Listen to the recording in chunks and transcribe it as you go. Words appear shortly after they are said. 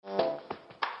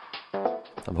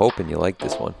I'm hoping you like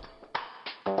this one.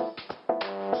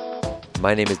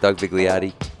 My name is Doug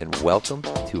Vigliotti, and welcome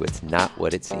to It's Not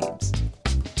What It Seems.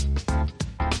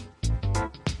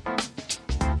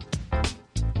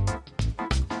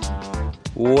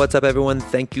 What's up, everyone?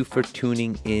 Thank you for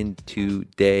tuning in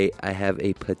today. I have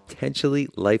a potentially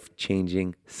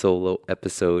life-changing solo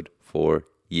episode for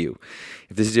you.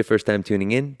 If this is your first time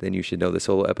tuning in, then you should know the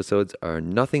solo episodes are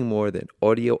nothing more than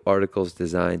audio articles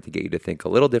designed to get you to think a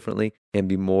little differently and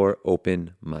be more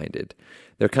open-minded.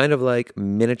 They're kind of like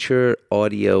miniature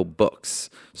audio books.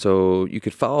 So you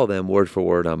could follow them word for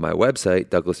word on my website,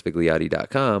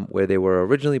 douglasvigliotti.com, where they were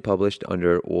originally published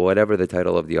under whatever the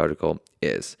title of the article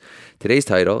is. Today's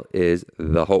title is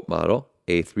The Hope Model,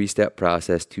 a 3-step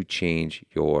process to change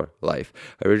your life.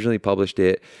 I originally published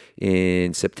it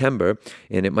in September,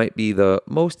 and it might be the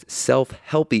most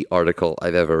self-helpy article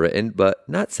I've ever written, but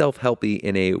not self-helpy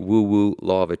in a woo-woo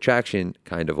law of attraction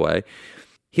kind of way.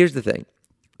 Here's the thing.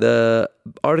 The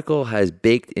article has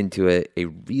baked into it a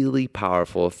really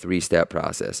powerful 3-step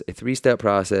process, a 3-step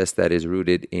process that is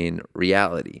rooted in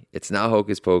reality. It's not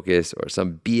hocus pocus or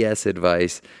some BS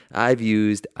advice. I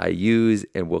use,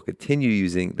 and will continue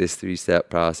using this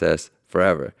 3-step process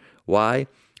forever. Why?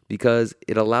 Because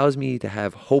it allows me to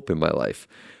have hope in my life,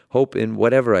 hope in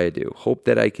whatever I do, hope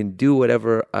that I can do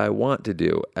whatever I want to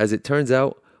do. As it turns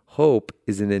out, hope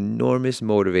is an enormous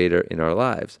motivator in our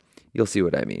lives. You'll see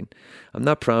what I mean. I'm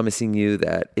not promising you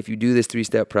that if you do this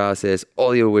 3-step process,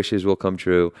 all your wishes will come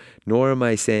true, nor am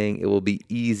I saying it will be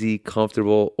easy,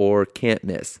 comfortable, or can't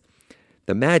miss.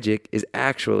 The magic is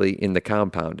actually in the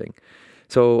compounding.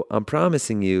 So I'm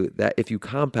promising you that if you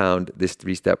compound this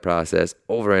 3-step process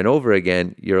over and over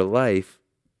again, your life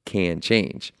can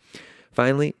change.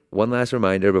 Finally, one last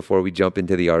reminder before we jump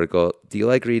into the article. Do you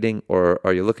like reading, or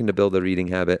are you looking to build a reading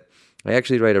habit? I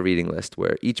actually write a reading list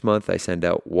where each month I send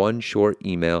out one short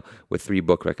email with 3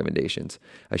 book recommendations.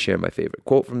 I share my favorite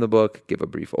quote from the book, give a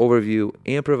brief overview,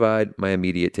 and provide my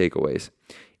immediate takeaways.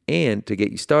 And to get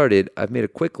you started, I've made a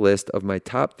quick list of my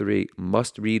top 3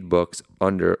 must-read books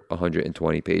under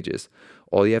 120 pages.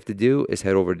 All you have to do is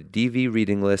head over to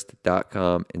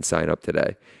dvreadinglist.com and sign up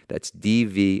today. That's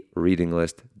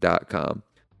dvreadinglist.com.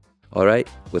 All right,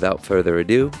 without further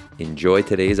ado, enjoy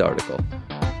today's article.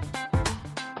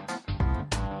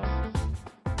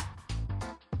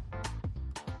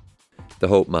 The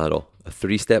Hope Model, a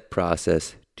 3-step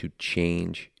process to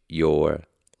change your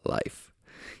life.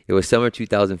 It was summer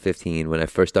 2015 when I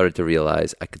first started to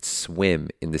realize I could swim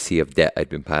in the sea of debt I'd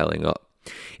been piling up.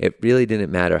 It really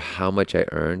didn't matter how much I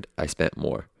earned, I spent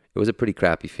more. It was a pretty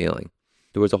crappy feeling.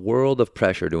 There was a world of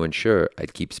pressure to ensure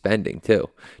I'd keep spending too.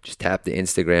 Just tap the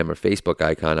Instagram or Facebook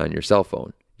icon on your cell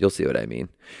phone. You'll see what I mean.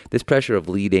 This pressure of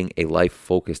leading a life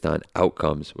focused on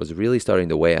outcomes was really starting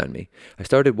to weigh on me. I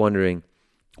started wondering,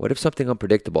 what if something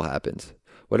unpredictable happens?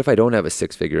 What if I don't have a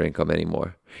 6-figure income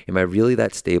anymore? Am I really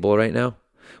that stable right now?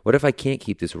 What if I can't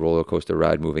keep this roller coaster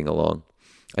ride moving along?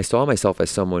 I saw myself as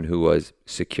someone who was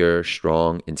secure,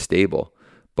 strong, and stable.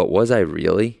 But was I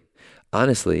really?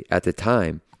 Honestly, at the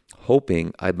time,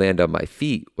 hoping I'd land on my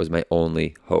feet was my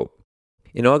only hope.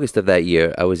 In August of that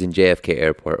year, I was in JFK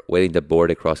Airport waiting to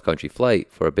board a cross-country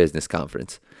flight for a business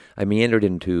conference. I meandered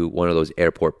into one of those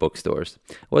airport bookstores.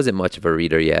 I wasn't much of a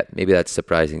reader yet. Maybe that's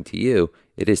surprising to you.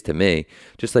 It is to me.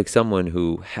 Just like someone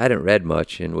who hadn't read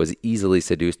much and was easily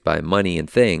seduced by money and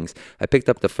things, I picked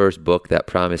up the first book that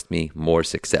promised me more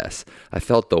success. I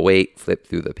felt the weight, flipped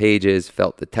through the pages,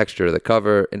 felt the texture of the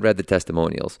cover, and read the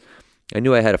testimonials. I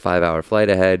knew I had a 5-hour flight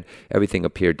ahead. Everything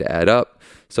appeared to add up.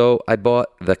 So I bought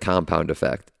The Compound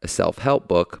Effect, a self-help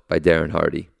book by Darren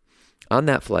Hardy. On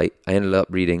that flight, I ended up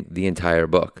reading the entire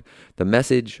book. The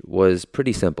message was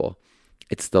pretty simple.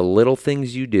 It's the little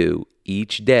things you do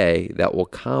each day that will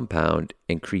compound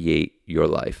and create your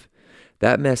life.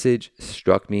 That message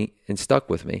struck me and stuck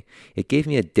with me. It gave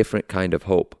me a different kind of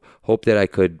hope that I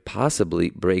could possibly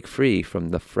break free from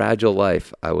the fragile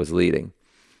life I was leading.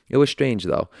 It was strange,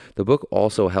 though. The book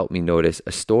also helped me notice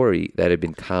a story that had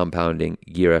been compounding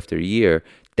year after year,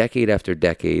 decade after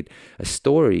decade, a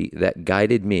story that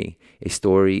guided me, a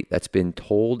story that's been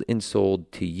told and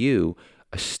sold to you,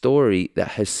 a story that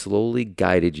has slowly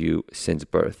guided you since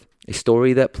birth, a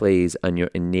story that plays on your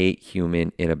innate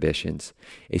human inhibitions,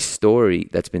 a story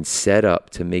that's been set up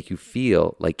to make you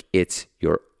feel like it's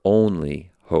your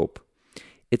only hope.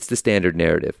 It's the standard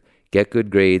narrative. Get good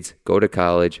grades, go to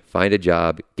college, find a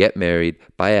job, get married,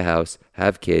 buy a house,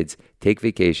 have kids, take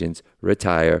vacations,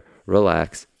 retire,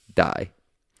 relax, die.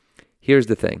 Here's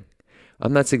the thing.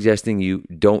 I'm not suggesting you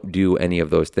don't do any of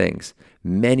those things.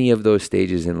 Many of those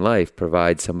stages in life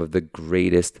provide some of the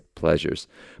greatest pleasures.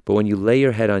 But when you lay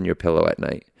your head on your pillow at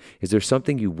night, is there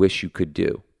something you wish you could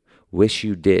do, wish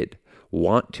you did,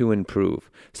 want to improve,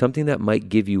 something that might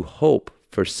give you hope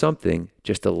for something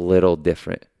just a little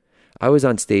different? I was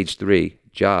on stage 3,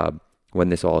 job, when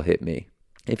this all hit me.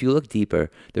 If you look deeper,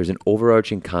 there's an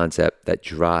overarching concept that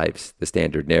drives the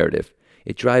standard narrative.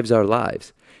 It drives our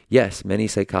lives. Yes, many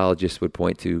psychologists would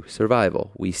point to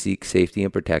survival. We seek safety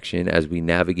and protection as we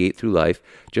navigate through life,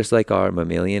 just like our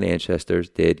mammalian ancestors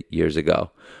did years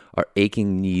ago. Our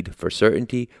aching need for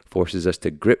certainty forces us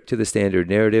to grip to the standard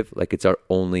narrative like it's our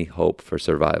only hope for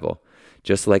survival.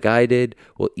 Just like I did,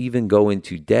 we'll even go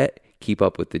into debt, keep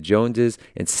up with the Joneses,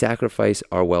 and sacrifice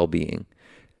our well-being.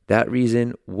 That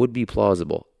reason would be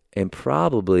plausible and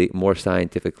probably more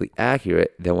scientifically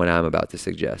accurate than what I'm about to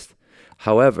suggest.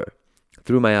 However,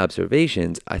 through my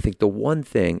observations, I think the one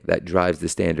thing that drives the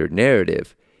standard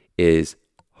narrative is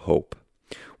hope.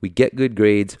 We get good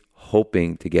grades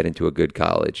hoping to get into a good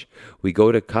college. We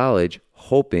go to college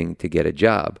hoping to get a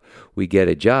job. We get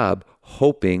a job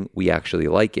hoping we actually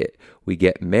like it. We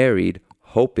get married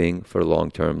hoping for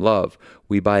long-term love.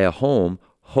 We buy a home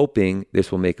hoping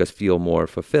this will make us feel more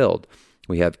fulfilled.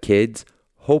 We have kids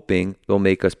hoping they'll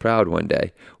make us proud one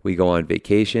day. We go on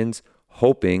vacations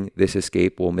hoping this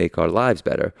escape will make our lives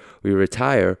better. We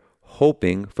retire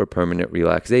hoping for permanent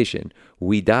relaxation.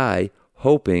 We die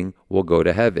hoping we'll go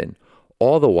to heaven.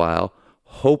 All the while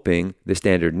hoping the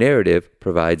standard narrative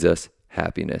provides us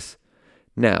happiness.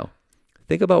 Now,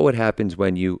 think about what happens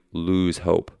when you lose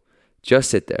hope. Just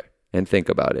sit there and think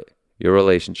about it. Your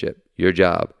relationship, your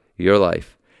job, your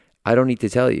life. I don't need to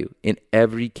tell you. In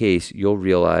every case, you'll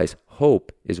realize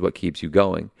hope is what keeps you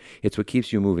going. It's what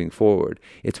keeps you moving forward.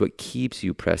 It's what keeps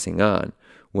you pressing on.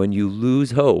 When you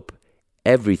lose hope,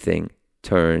 everything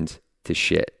turns to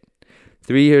shit.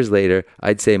 3 years later,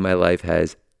 I'd say my life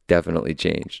has definitely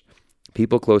changed.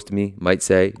 People close to me might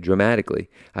say dramatically.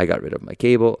 I got rid of my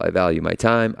cable. I value my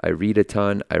time. I read a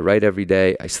ton. I write every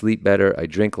day. I sleep better. I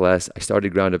drink less. I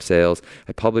started Ground Up Sales.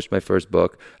 I published my first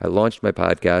book. I launched my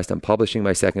podcast. I'm publishing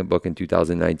my second book in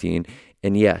 2019.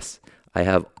 And yes, I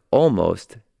have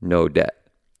almost no debt.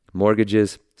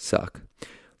 Mortgages suck.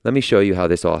 Let me show you how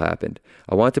this all happened.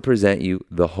 I want to present you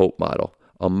the hope model,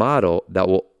 a model that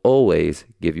will always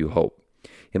give you hope.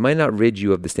 It might not rid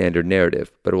you of the standard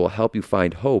narrative, but it will help you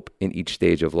find hope in each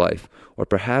stage of life, or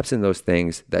perhaps in those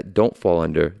things that don't fall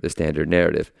under the standard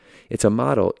narrative. It's a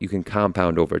model you can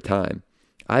compound over time.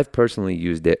 I've personally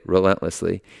used it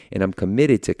relentlessly, and I'm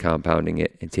committed to compounding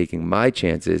it and taking my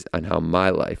chances on how my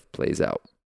life plays out.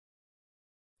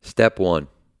 Step 1,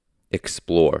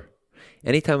 explore.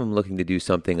 Anytime I'm looking to do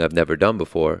something I've never done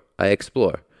before, I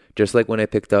explore. Just like when I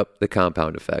picked up The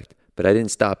Compound Effect. But I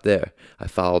didn't stop there. I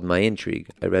followed my intrigue.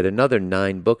 I read another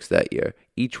 9 books that year.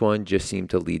 Each one just seemed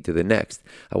to lead to the next.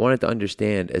 I wanted to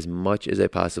understand as much as I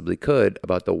possibly could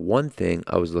about the one thing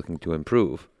I was looking to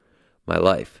improve, my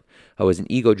life. I was an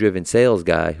ego-driven sales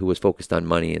guy who was focused on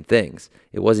money and things.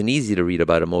 It wasn't easy to read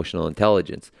about emotional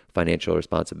intelligence, financial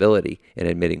responsibility, and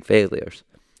admitting failures.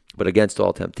 But against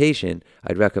all temptation,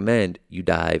 I'd recommend you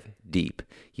dive deep.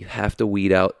 You have to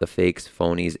weed out the fakes,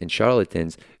 phonies, and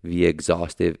charlatans via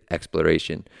exhaustive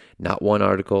exploration. Not one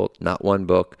article, not one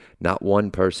book, not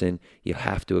one person. You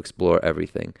have to explore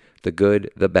everything. The good,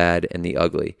 the bad, and the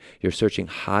ugly. You're searching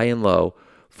high and low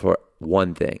for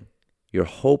one thing. You're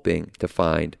hoping to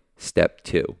find step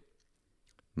 2.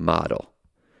 Model.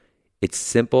 It's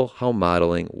simple how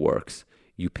modeling works.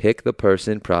 You pick the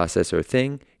person, process, or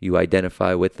thing you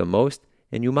identify with the most,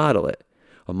 and you model it.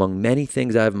 Among many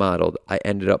things I've modeled, I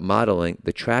ended up modeling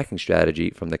the tracking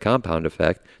strategy from The Compound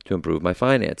Effect to improve my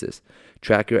finances.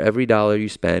 Track your every dollar you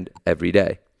spend every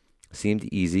day. Seemed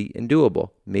easy and doable,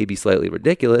 maybe slightly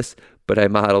ridiculous, but I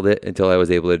modeled it until I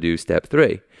was able to do step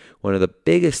 3. One of the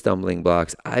biggest stumbling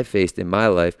blocks I faced in my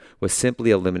life was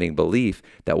simply a limiting belief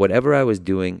that whatever I was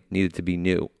doing needed to be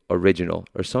new, original,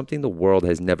 or something the world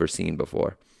has never seen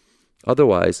before.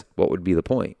 Otherwise, what would be the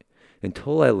point?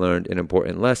 Until I learned an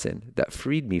important lesson that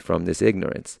freed me from this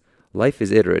ignorance. Life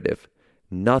is iterative.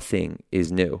 Nothing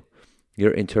is new.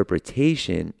 Your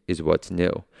interpretation is what's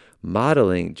new.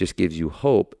 Modeling just gives you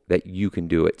hope that you can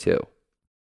do it too.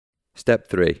 Step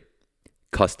 3,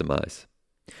 customize.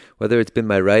 Whether it's been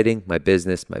my writing, my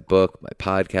business, my book, my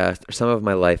podcast, or some of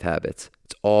my life habits,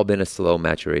 it's all been a slow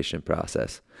maturation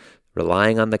process,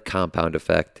 relying on the compound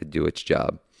effect to do its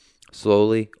job.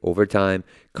 Slowly, over time,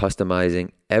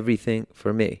 customizing everything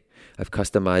for me. I've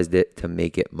customized it to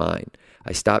make it mine.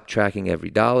 I stopped tracking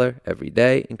every dollar, every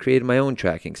day, and created my own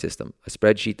tracking system, a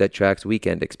spreadsheet that tracks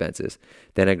weekend expenses.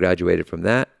 Then I graduated from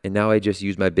that, and now I just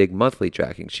use my big monthly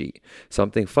tracking sheet.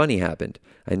 Something funny happened.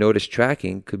 I noticed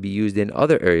tracking could be used in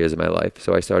other areas of my life,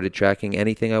 so I started tracking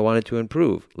anything I wanted to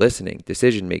improve, listening,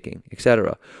 decision-making,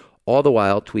 etc., all the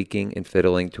while tweaking and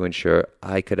fiddling to ensure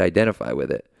I could identify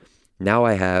with it. Now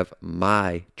I have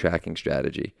my tracking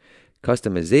strategy.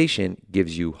 Customization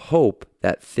gives you hope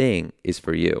that thing is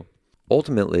for you.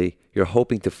 Ultimately, you're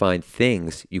hoping to find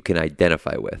things you can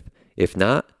identify with. If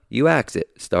not, you axe it.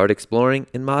 Start exploring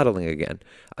and modeling again.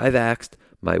 I've axed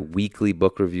my weekly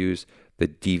book reviews, the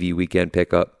DV Weekend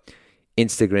Pickup,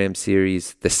 Instagram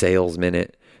series, the Sales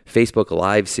Minute, Facebook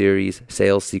Live series,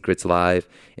 Sales Secrets Live,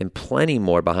 and plenty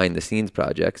more behind the scenes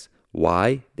projects.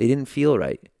 Why? They didn't feel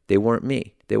right. They weren't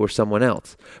me. They were someone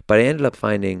else. But I ended up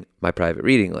finding my private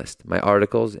reading list, my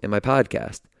articles, and my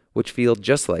podcast, which feel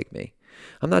just like me.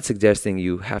 I'm not suggesting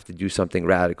you have to do something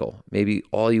radical. Maybe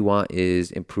all you want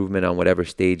is improvement on whatever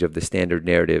stage of the standard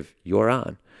narrative you're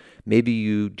on. Maybe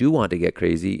you do want to get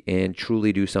crazy and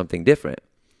truly do something different.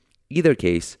 Either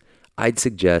case, I'd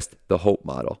suggest the HOPE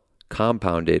model,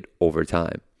 compounded over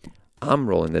time. I'm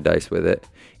rolling the dice with it,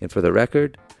 and for the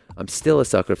record, I'm still a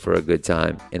sucker for a good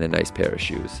time and a nice pair of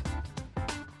shoes.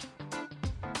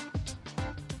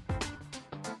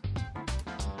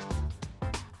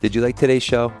 Did you like today's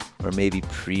show, or maybe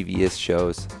previous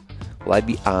shows? Well, I'd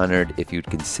be honored if you'd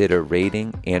consider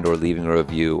rating and or leaving a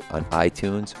review on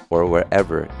iTunes or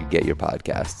wherever you get your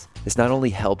podcasts. This not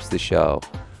only helps the show,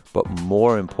 but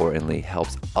more importantly,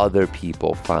 helps other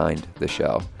people find the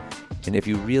show. And if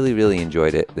you really, really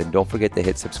enjoyed it, then don't forget to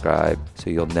hit subscribe so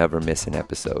you'll never miss an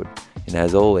episode. And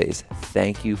as always,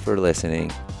 thank you for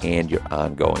listening and your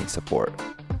ongoing support.